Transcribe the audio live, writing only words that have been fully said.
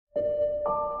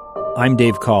I'm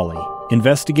Dave Cawley,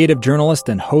 investigative journalist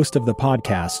and host of the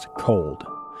podcast Cold.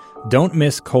 Don't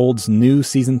miss Cold's new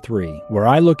Season 3, where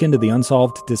I look into the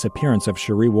unsolved disappearance of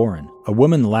Sheree Warren, a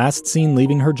woman last seen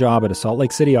leaving her job at a Salt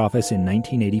Lake City office in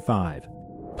 1985.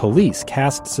 Police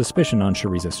cast suspicion on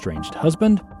Sheree's estranged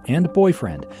husband and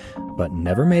boyfriend, but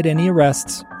never made any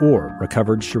arrests or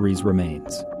recovered Sheree's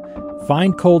remains.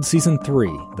 Find Cold Season 3,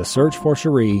 The Search for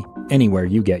Sheree, anywhere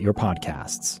you get your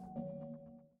podcasts.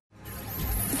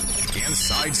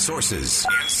 Inside Sources.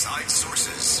 Inside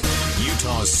Sources.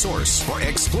 Utah's source for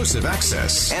exclusive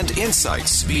access and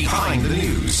insights behind the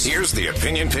news. Here's the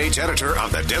opinion page editor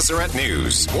of the Deseret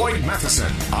News, Boyd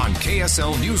Matheson, on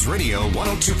KSL News Radio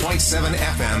 102.7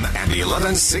 FM and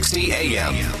 1160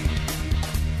 AM.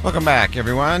 Welcome back,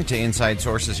 everyone, to Inside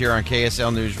Sources here on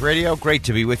KSL News Radio. Great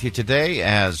to be with you today.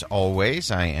 As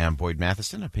always, I am Boyd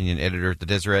Matheson, opinion editor at the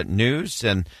Deseret News,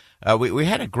 and we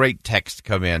had a great text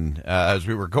come in as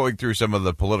we were going through some of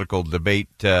the political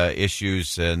debate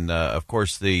issues, and of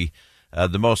course the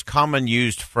most common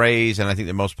used phrase, and I think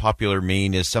the most popular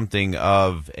meme, is something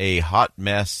of a hot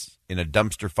mess in a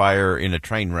dumpster fire in a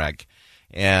train wreck.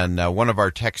 And one of our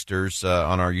texters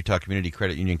on our Utah Community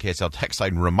Credit Union KSL text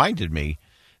line reminded me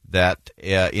that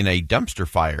in a dumpster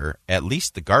fire, at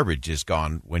least the garbage is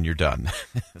gone when you're done.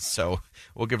 So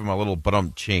we'll give them a little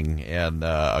ching and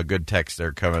a good text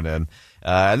there coming in.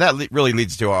 And that really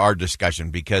leads to our discussion,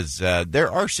 because there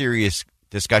are serious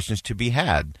discussions to be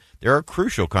had. There are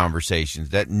crucial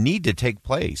conversations that need to take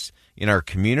place in our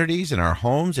communities, in our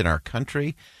homes, in our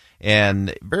country.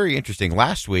 And very interesting,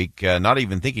 last week, not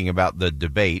even thinking about the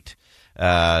debate,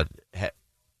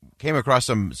 came across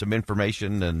some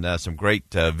information and some great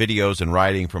videos and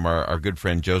writing from our good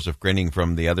friend Joseph Grinning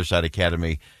from the Other Side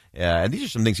Academy. And these are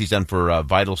some things he's done for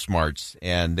Vital Smarts.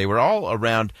 And they were all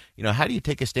around, how do you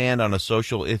take a stand on a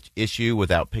social issue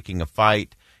without picking a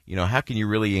fight? How can you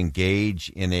really engage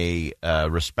in a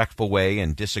respectful way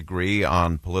and disagree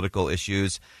on political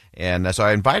issues? And so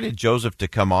I invited Joseph to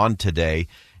come on today,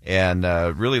 and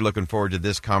really looking forward to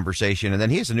this conversation. And then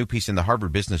he has a new piece in the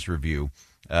Harvard Business Review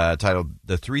titled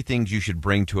 "The Three Things You Should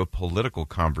Bring to a Political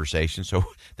Conversation." So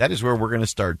that is where we're going to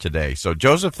start today. So,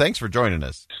 Joseph, thanks for joining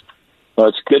us. Well,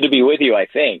 it's good to be with you, I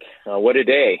think. What a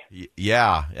day.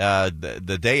 Yeah,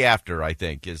 the day after, I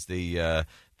think, is the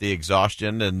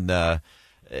exhaustion. And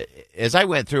as I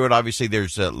went through it, obviously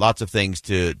there's lots of things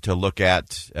to look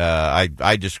at.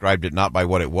 I described it not by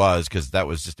what it was, because that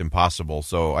was just impossible.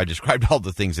 So I described all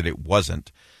the things that it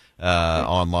wasn't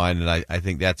online, and I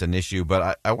think that's an issue.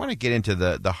 But I want to get into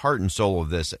the heart and soul of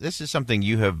this. This is something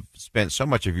you have spent so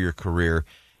much of your career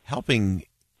helping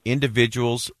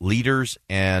individuals, leaders,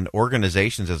 and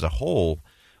organizations as a whole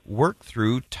work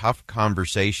through tough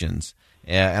conversations.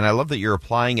 And I love that you're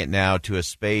applying it now to a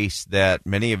space that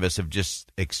many of us have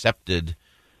just accepted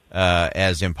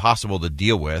as impossible to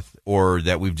deal with, or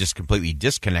that we've just completely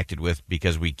disconnected with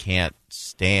because we can't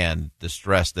stand the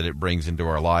stress that it brings into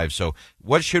our lives. So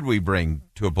what should we bring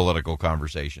to a political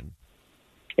conversation?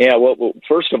 Yeah, well,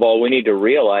 first of all, we need to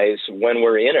realize when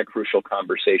we're in a crucial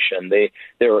conversation,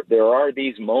 there are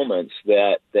these moments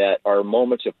that are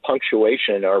moments of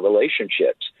punctuation in our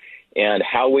relationships. And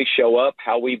how we show up,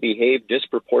 how we behave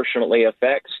disproportionately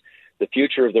affects the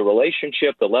future of the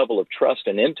relationship, the level of trust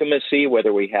and intimacy,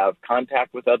 whether we have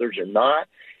contact with others or not.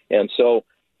 And so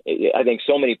I think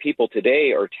so many people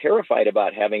today are terrified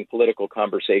about having political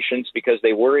conversations because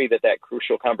they worry that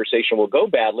crucial conversation will go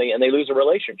badly and they lose a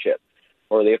relationship,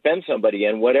 or they offend somebody,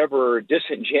 and whatever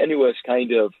disingenuous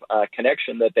kind of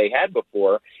connection that they had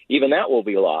before, even that will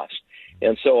be lost.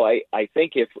 And so I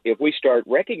think if we start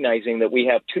recognizing that we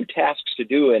have two tasks to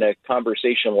do in a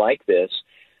conversation like this,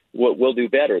 we'll do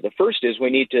better. The first is we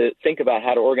need to think about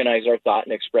how to organize our thought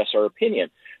and express our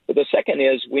opinion. But the second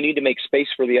is we need to make space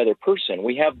for the other person.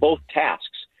 We have both tasks.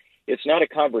 It's not a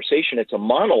conversation, it's a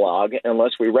monologue,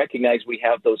 unless we recognize we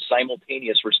have those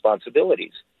simultaneous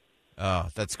responsibilities. Oh,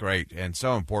 that's great, and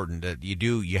so important that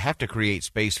you have to create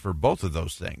space for both of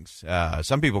those things.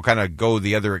 Some people kind of go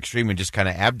the other extreme and just kind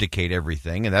of abdicate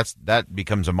everything, and that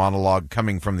becomes a monologue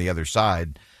coming from the other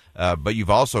side. But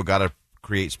you've also got to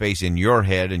create space in your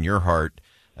head and your heart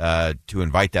to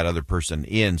invite that other person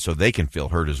in so they can feel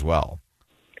heard as well.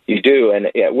 You do, and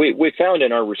we found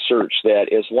in our research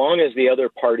that as long as the other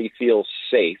party feels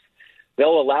safe,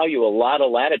 they'll allow you a lot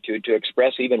of latitude to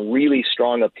express even really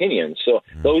strong opinions. So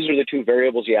those are the two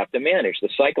variables you have to manage: the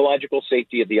psychological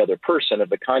safety of the other person, of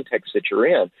the context that you're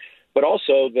in, but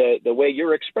also the way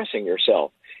you're expressing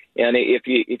yourself. And if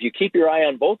you keep your eye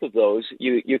on both of those,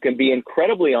 you can be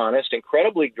incredibly honest,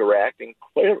 incredibly direct,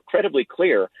 incredibly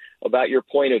clear about your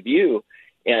point of view.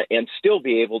 and still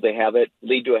be able to have it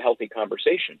lead to a healthy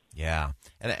conversation. Yeah.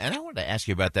 And I wanted to ask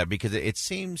you about that because it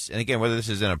seems, and again, whether this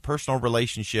is in a personal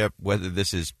relationship, whether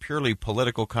this is purely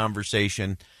political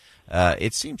conversation,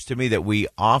 it seems to me that we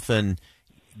often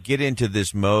get into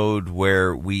this mode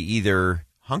where we either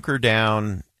hunker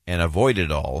down and avoid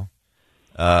it all,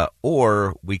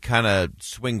 or we kind of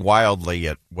swing wildly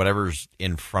at whatever's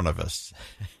in front of us.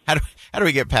 How do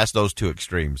we get past those two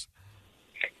extremes?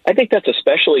 I think that's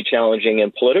especially challenging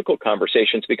in political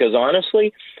conversations because,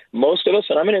 honestly, most of us,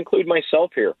 and I'm going to include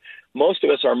myself here, most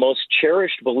of us, our most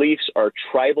cherished beliefs are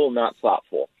tribal, not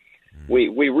thoughtful.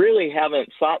 We really haven't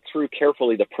thought through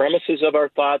carefully the premises of our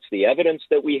thoughts, the evidence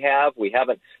that we have. We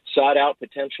haven't sought out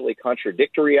potentially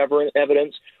contradictory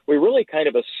evidence. We really kind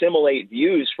of assimilate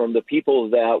views from the people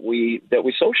that we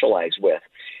socialize with.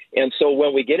 And so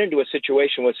when we get into a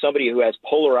situation with somebody who has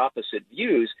polar opposite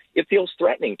views, it feels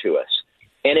threatening to us.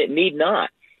 And it need not.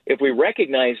 If we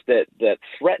recognize that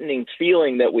threatening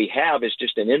feeling that we have is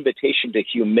just an invitation to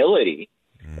humility,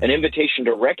 an invitation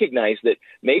to recognize that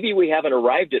maybe we haven't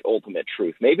arrived at ultimate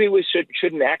truth. Maybe we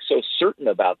shouldn't act so certain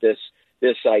about this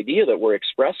idea that we're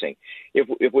expressing.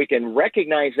 If we can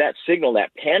recognize that signal,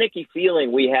 that panicky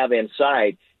feeling we have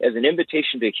inside as an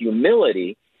invitation to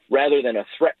humility rather than a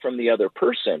threat from the other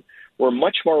person, we're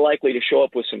much more likely to show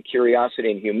up with some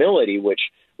curiosity and humility, which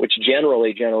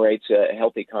generally generates a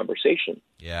healthy conversation.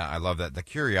 Yeah, I love that. The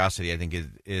curiosity, I think,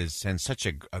 sends such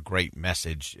a great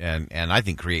message, and I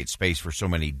think creates space for so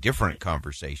many different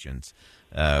conversations.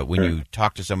 When you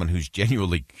talk to someone who's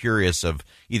genuinely curious of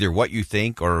either what you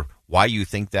think or why you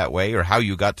think that way or how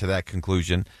you got to that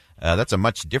conclusion, that's a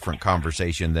much different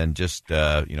conversation than just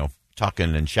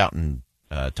talking and shouting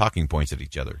talking points at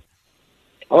each other.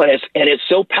 Oh, and it's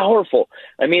so powerful.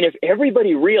 I mean, if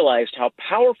everybody realized how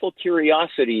powerful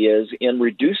curiosity is in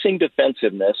reducing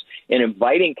defensiveness and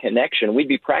inviting connection, we'd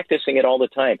be practicing it all the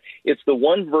time. It's the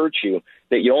one virtue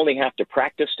that you only have to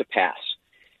practice to pass.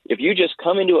 If you just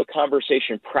come into a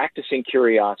conversation practicing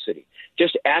curiosity,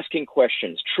 just asking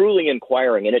questions, truly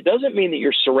inquiring, and it doesn't mean that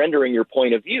you're surrendering your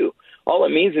point of view. All it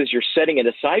means is you're setting it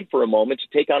aside for a moment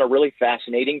to take on a really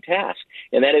fascinating task,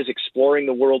 and that is exploring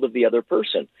the world of the other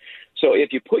person. So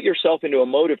if you put yourself into a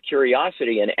mode of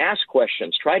curiosity and ask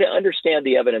questions, try to understand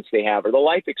the evidence they have or the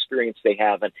life experience they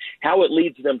have and how it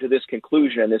leads them to this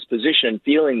conclusion and this position and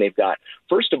feeling they've got.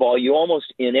 First of all, you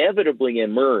almost inevitably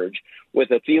emerge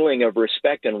with a feeling of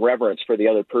respect and reverence for the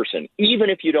other person, even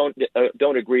if you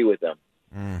don't agree with them.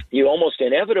 You almost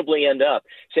inevitably end up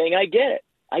saying, I get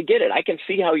it. I can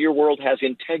see how your world has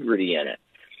integrity in it.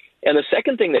 And the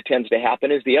second thing that tends to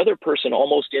happen is the other person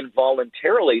almost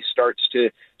involuntarily starts to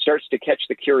catch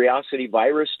the curiosity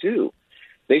virus too.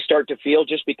 They start to feel,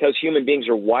 just because human beings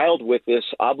are wild with this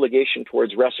obligation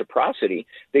towards reciprocity,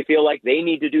 they feel like they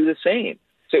need to do the same.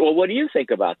 Say, well, what do you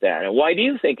think about that? And why do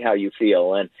you think how you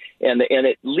feel? And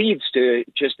it leads to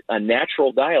just a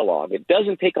natural dialogue. It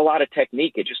doesn't take a lot of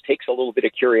technique. It just takes a little bit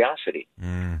of curiosity.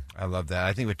 I love that.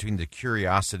 I think between the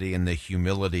curiosity and the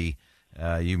humility,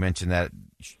 you mentioned that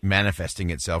manifesting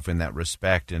itself in that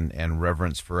respect and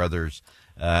reverence for others.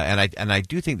 And I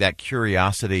do think that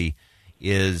curiosity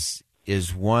is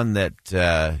one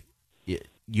that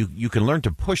you can learn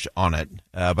to push on it.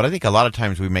 But I think a lot of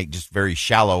times we make just very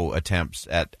shallow attempts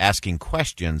at asking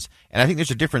questions. And I think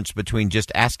there's a difference between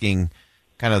just asking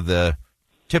kind of the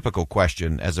typical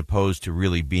question as opposed to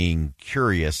really being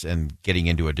curious and getting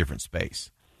into a different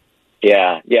space.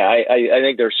 Yeah. I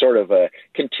think there's sort of a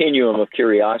continuum of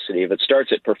curiosity. If it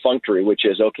starts at perfunctory, which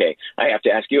is, okay, I have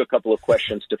to ask you a couple of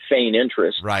questions to feign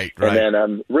interest. Right. And then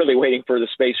I'm really waiting for the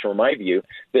space for my view.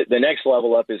 The next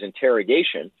level up is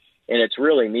interrogation. And it's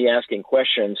really me asking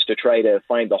questions to try to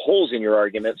find the holes in your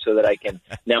argument so that I can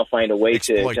now find a way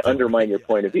to undermine your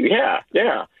point of view. Yeah.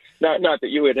 Not that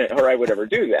you would or I would ever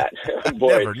do that.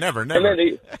 Boy. Never. And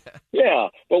then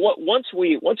but once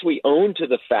we own to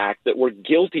the fact that we're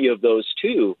guilty of those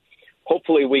two,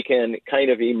 hopefully we can kind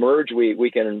of emerge.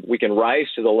 We can rise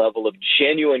to the level of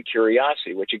genuine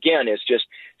curiosity, which again is just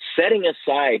setting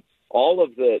aside all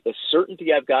of the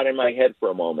certainty I've got in my head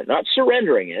for a moment, not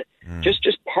surrendering it,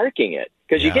 just parking it,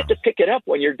 because you get to pick it up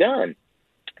when you're done.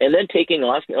 And then taking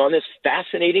on this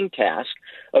fascinating task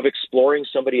of exploring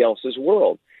somebody else's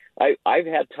world. I've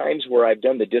had times where I've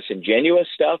done the disingenuous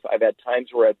stuff. I've had times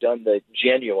where I've done the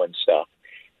genuine stuff.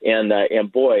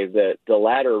 And boy, the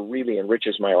latter really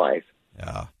enriches my life.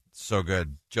 Yeah, so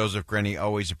good. Joseph Grenny,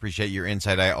 always appreciate your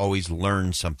insight. I always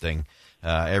learn something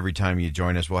every time you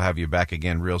join us. We'll have you back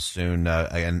again real soon.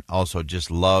 And also just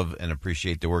love and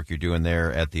appreciate the work you're doing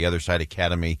there at the Other Side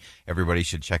Academy. Everybody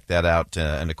should check that out.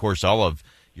 And, of course, all of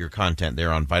your content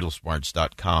there on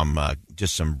vitalsmarts.com.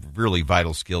 Just some really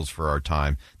vital skills for our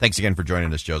time. Thanks again for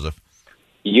joining us, Joseph.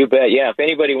 You bet. Yeah, if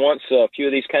anybody wants a few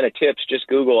of these kind of tips, just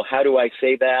Google "How do I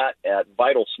say that" at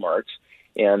Vital Smarts,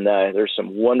 and there's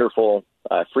some wonderful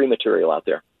free material out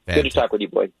there. Fantastic. Good to talk with you,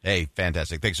 Boyd. Hey,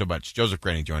 fantastic. Thanks so much. Joseph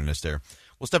Graney joining us there.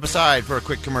 We'll step aside for a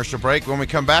quick commercial break. When we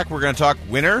come back, we're going to talk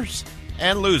winners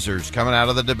and losers coming out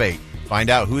of the debate. Find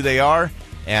out who they are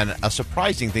and a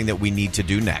surprising thing that we need to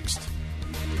do next.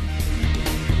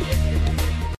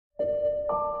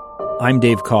 I'm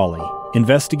Dave Cawley,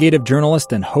 investigative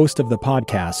journalist and host of the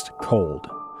podcast Cold.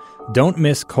 Don't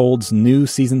miss Cold's new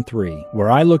Season 3, where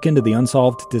I look into the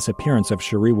unsolved disappearance of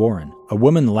Sheree Warren, a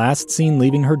woman last seen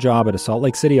leaving her job at a Salt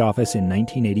Lake City office in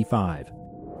 1985.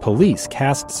 Police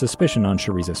cast suspicion on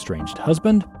Sheree's estranged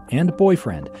husband and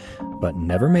boyfriend, but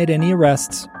never made any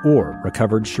arrests or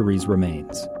recovered Sheree's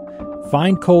remains.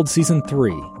 Find Cold Season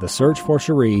 3, The Search for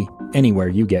Sheree, anywhere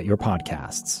you get your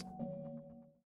podcasts.